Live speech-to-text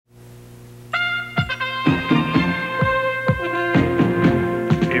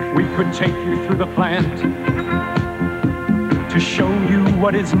could take you through the plant to show you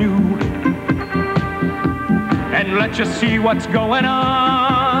what is new and let you see what's going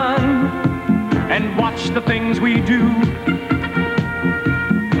on and watch the things we do.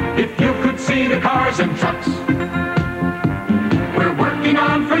 If you could see the cars and trucks we're working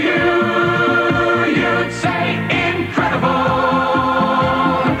on for you, you'd say incredible.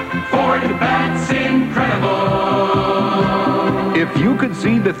 Ford, that's incredible. If you could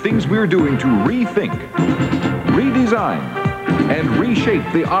see the things we're doing to rethink, redesign, and reshape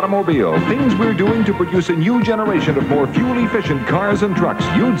the automobile, things we're doing to produce a new generation of more fuel-efficient cars and trucks,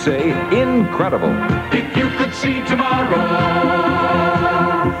 you'd say incredible. If you could see tomorrow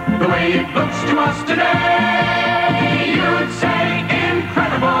the way it looks to us today,